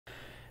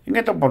En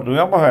esta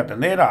oportunidad vamos a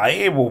tener a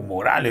Evo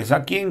Morales,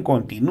 a quien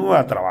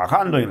continúa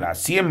trabajando en la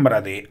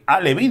siembra de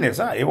alevines.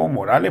 Evo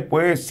Morales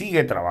pues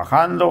sigue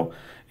trabajando,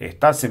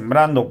 está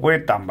sembrando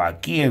pues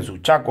tambaqui en su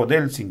Chaco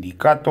del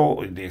sindicato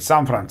de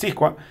San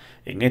Francisco.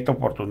 En esta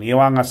oportunidad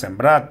van a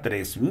sembrar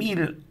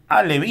 3000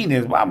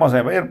 alevines. Vamos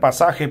a ver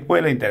pasajes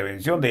pues la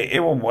intervención de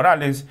Evo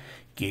Morales,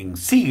 quien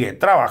sigue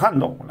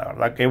trabajando. La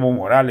verdad que Evo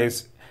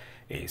Morales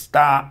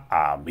está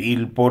a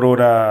 1000 por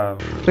hora.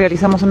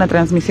 Realizamos una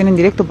transmisión en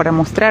directo para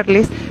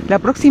mostrarles la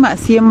próxima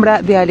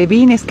siembra de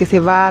alevines que se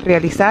va a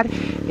realizar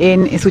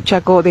en su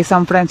Chaco de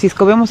San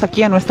Francisco. Vemos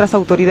aquí a nuestras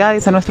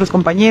autoridades, a nuestros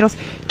compañeros,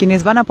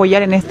 quienes van a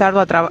apoyar en este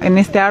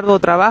arduo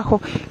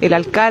trabajo. El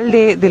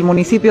alcalde del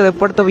municipio de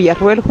Puerto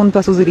Villarruel, junto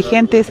a sus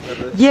dirigentes,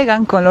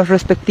 llegan con los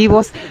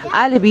respectivos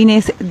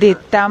Alevines de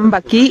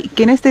Tambaqui,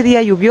 que en este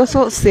día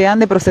lluvioso se han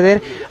de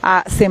proceder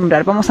a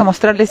sembrar. Vamos a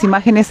mostrarles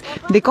imágenes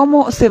de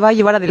cómo se va a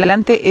llevar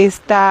adelante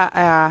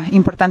esta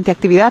importante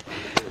actividad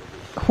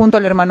junto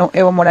al hermano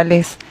Evo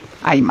Morales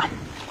Ayma.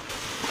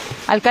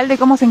 Alcalde,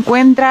 ¿cómo se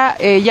encuentra?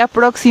 Ya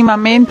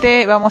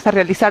próximamente vamos a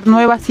realizar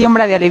nueva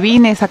siembra de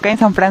alevines acá en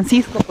San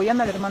Francisco,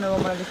 apoyando al hermano Evo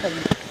Morales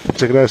Ayma.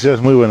 Muchas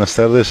gracias, muy buenas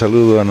tardes,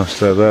 saludo a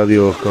nuestra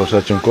radio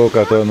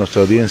Causachoncoca, a toda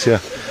nuestra audiencia.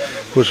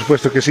 Por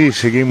supuesto que sí,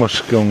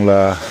 seguimos con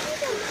la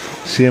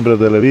siembra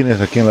de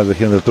alevines aquí en la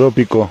región del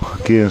Trópico,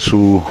 aquí en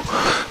su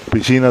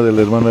piscina del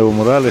hermano Evo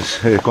Morales,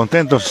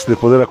 contentos de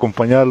poder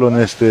acompañarlo en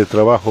este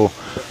trabajo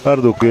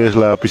arduo que es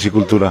la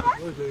piscicultura.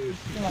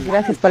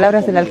 Gracias,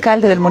 palabras del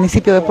alcalde del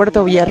municipio de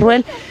Puerto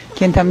Villarruel,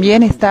 quien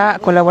también está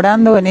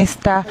colaborando en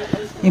esta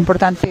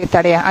importante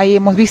tarea. Ahí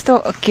hemos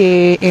visto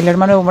que el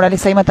hermano Evo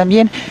Morales Ayma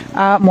también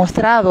ha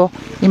mostrado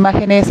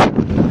imágenes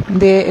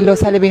de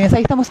los alevines.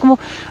 Ahí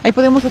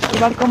podemos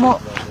observar cómo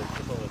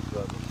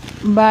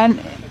van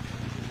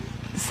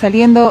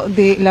saliendo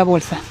de la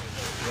bolsa.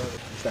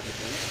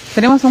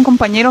 Tenemos un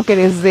compañero que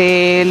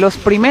desde los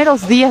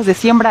primeros días de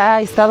siembra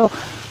ha estado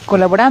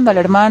colaborando al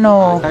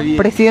hermano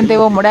presidente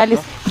Evo Morales.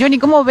 Johnny,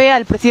 ¿cómo ve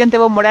al presidente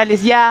Evo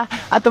Morales? ¿Ya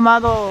ha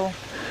tomado...?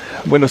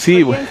 Bueno,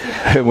 sí,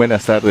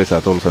 buenas tardes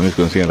a todos los amigos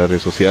que nos siguen en las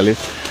redes sociales.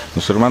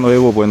 Nuestro hermano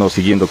Evo,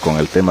 siguiendo con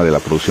el tema de la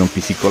producción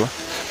piscícola,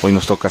 hoy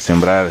nos toca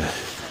sembrar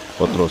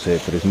otros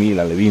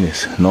 3000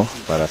 alevines, ¿no?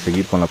 Para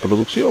seguir con la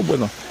producción,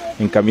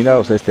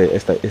 encaminados a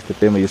este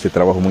tema y este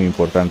trabajo muy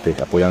importante,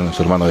 apoyando a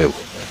nuestro hermano Evo.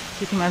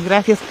 Muchísimas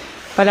gracias.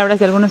 Palabras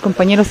de algunos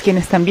compañeros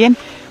quienes también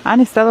han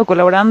estado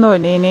colaborando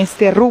en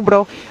este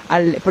rubro,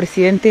 al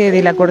presidente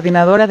de la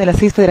coordinadora de las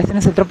 6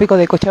 federaciones del Trópico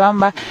de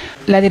Cochabamba,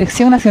 la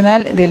Dirección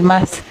Nacional del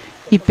MAS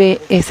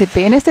IPSP.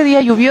 En este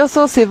día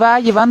lluvioso se va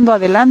llevando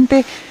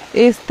adelante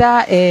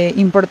esta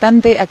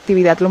importante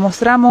actividad. Lo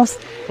mostramos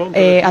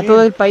a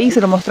todo el país,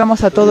 lo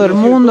mostramos a todo el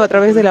mundo a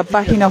través de la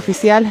página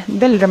oficial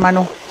del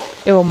hermano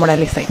Evo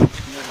Morales Ayma.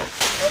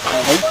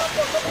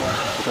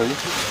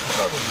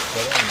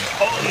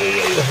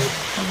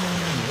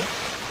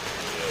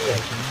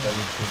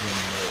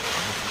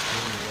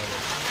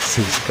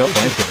 Se escapa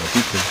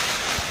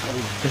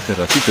este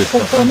ratito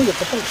escapa.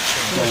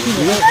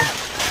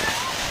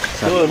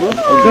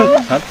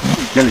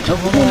 Ya le echamos.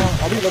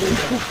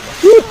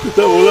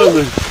 Está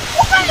volando.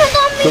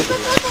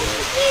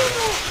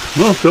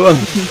 No,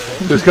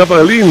 se escapa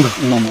de lindo.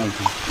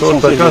 Toda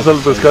esta casa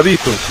los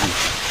pescaditos.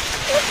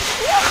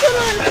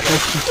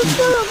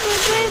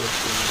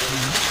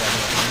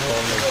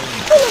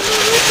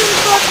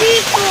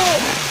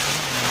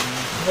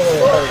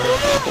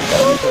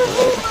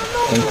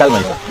 Con calma.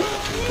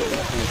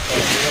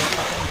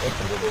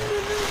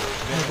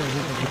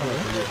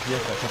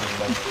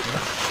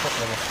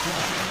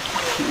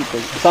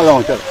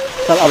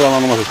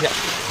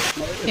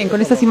 Bien,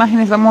 con estas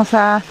imágenes vamos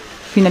a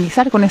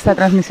finalizar con esta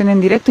transmisión en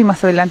directo y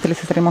más adelante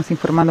les estaremos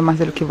informando más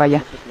de lo que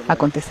vaya a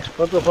acontecer.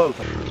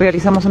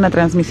 Realizamos una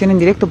transmisión en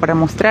directo para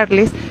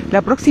mostrarles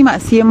la próxima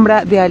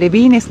siembra de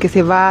alevines que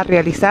se va a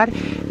realizar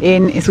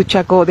en su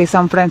Chaco de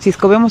San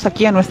Francisco. Vemos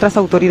aquí a nuestras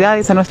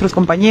autoridades, a nuestros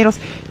compañeros,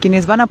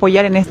 quienes van a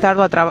apoyar en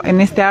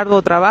este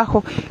arduo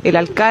trabajo. El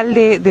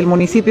alcalde del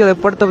municipio de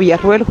Puerto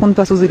Villarruel,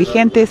 junto a sus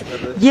dirigentes,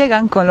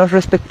 llegan con los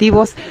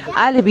respectivos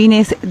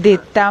Alevines de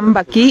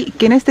Tambaqui,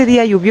 que en este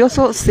día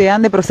lluvioso se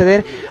han de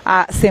proceder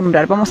a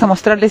sembrar. Vamos a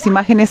mostrarles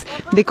imágenes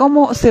de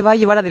cómo se va a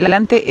llevar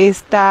adelante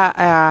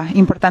esta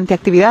importante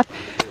actividad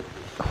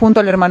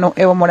junto al hermano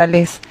Evo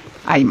Morales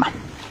Ayma.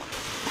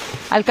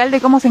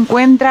 Alcalde, ¿cómo se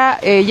encuentra?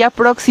 Ya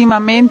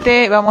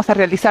próximamente vamos a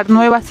realizar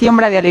nueva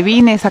siembra de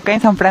alevines acá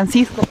en San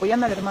Francisco,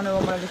 apoyando al hermano Evo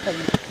Morales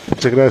Ayma.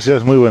 Muchas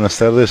gracias, muy buenas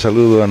tardes,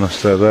 saludo a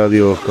nuestra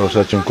radio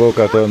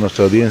Causachoncoca, a toda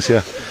nuestra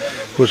audiencia.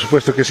 Por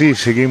supuesto que sí,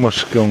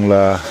 seguimos con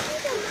la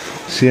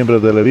siembra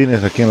de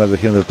alevines aquí en la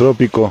región del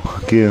Trópico,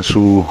 aquí en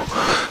su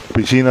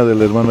piscina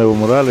del hermano Evo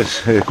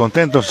Morales,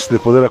 contentos de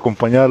poder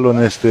acompañarlo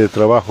en este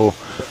trabajo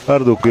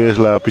arduo que es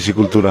la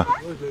piscicultura.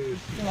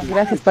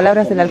 Gracias,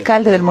 palabras del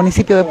alcalde del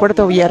municipio de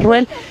Puerto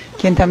Villarruel,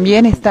 quien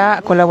también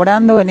está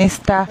colaborando en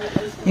esta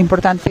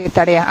importante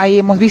tarea. Ahí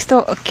hemos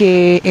visto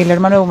que el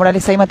hermano Evo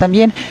Morales Ayma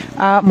también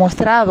ha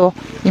mostrado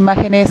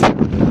imágenes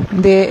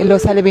de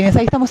los alevines.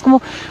 Ahí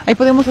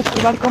podemos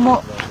observar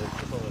cómo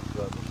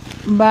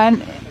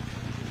van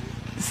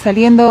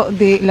saliendo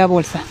de la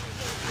bolsa.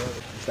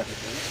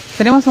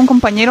 Tenemos un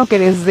compañero que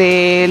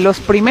desde los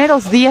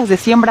primeros días de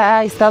siembra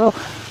ha estado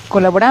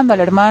colaborando al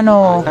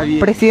hermano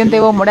presidente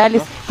Evo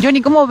Morales.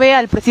 Johnny, ¿cómo ve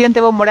al presidente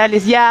Evo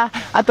Morales? ¿Ya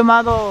ha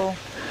tomado...?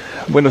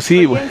 Bueno,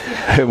 sí,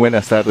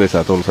 buenas tardes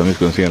a todos los amigos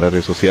que nos siguen en las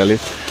redes sociales.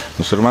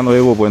 Nuestro hermano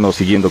Evo, bueno,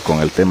 siguiendo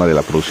con el tema de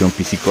la producción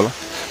piscícola,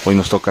 hoy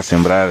nos toca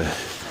sembrar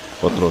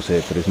otros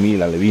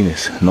 3.000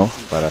 alevines, ¿no?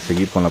 Para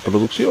seguir con la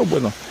producción,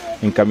 bueno,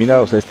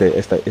 encaminados a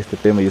este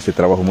tema y este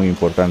trabajo muy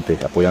importante,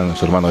 apoyando a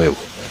nuestro hermano Evo.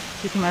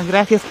 Muchísimas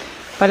gracias.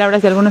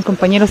 Palabras de algunos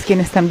compañeros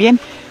quienes también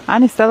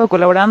han estado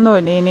colaborando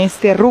en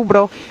este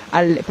rubro,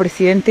 al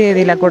presidente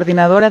de la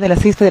coordinadora de las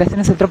 6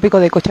 federaciones del Trópico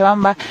de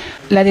Cochabamba,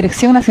 la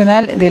Dirección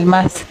Nacional del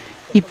MAS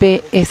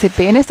IPSP.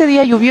 En este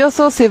día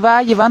lluvioso se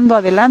va llevando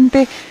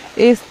adelante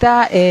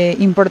esta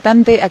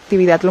importante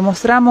actividad. Lo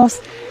mostramos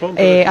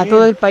a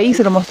todo el país,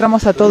 lo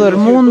mostramos a todo el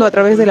mundo a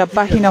través de la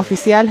página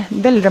oficial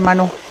del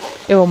hermano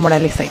Evo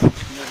Morales.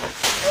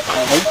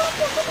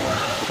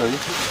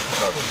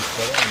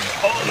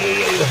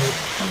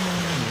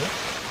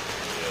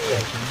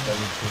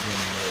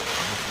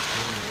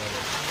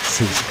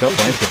 Se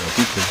escapa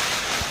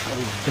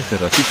este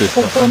ratito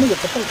escapa.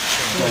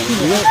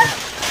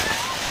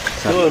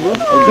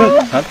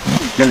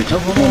 Ya le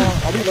echamos.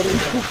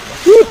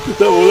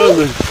 Está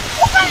volando.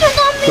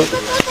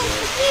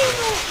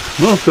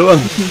 No, se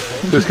van.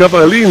 Se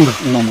escapa lindo.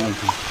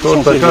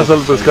 Corta casa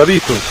el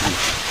pescadito.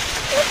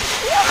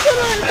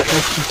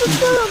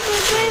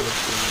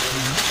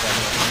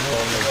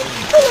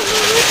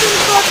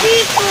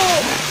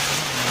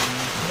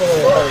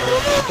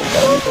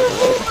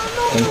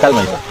 Con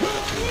calma, hija.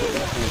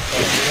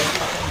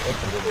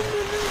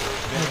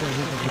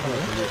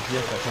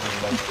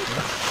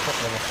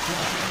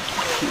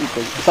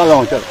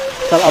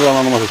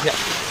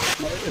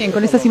 Bien,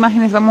 con estas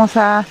imágenes vamos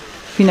a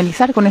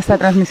finalizar con esta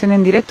transmisión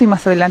en directo y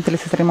más adelante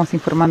les estaremos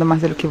informando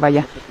más de lo que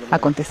vaya a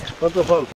acontecer.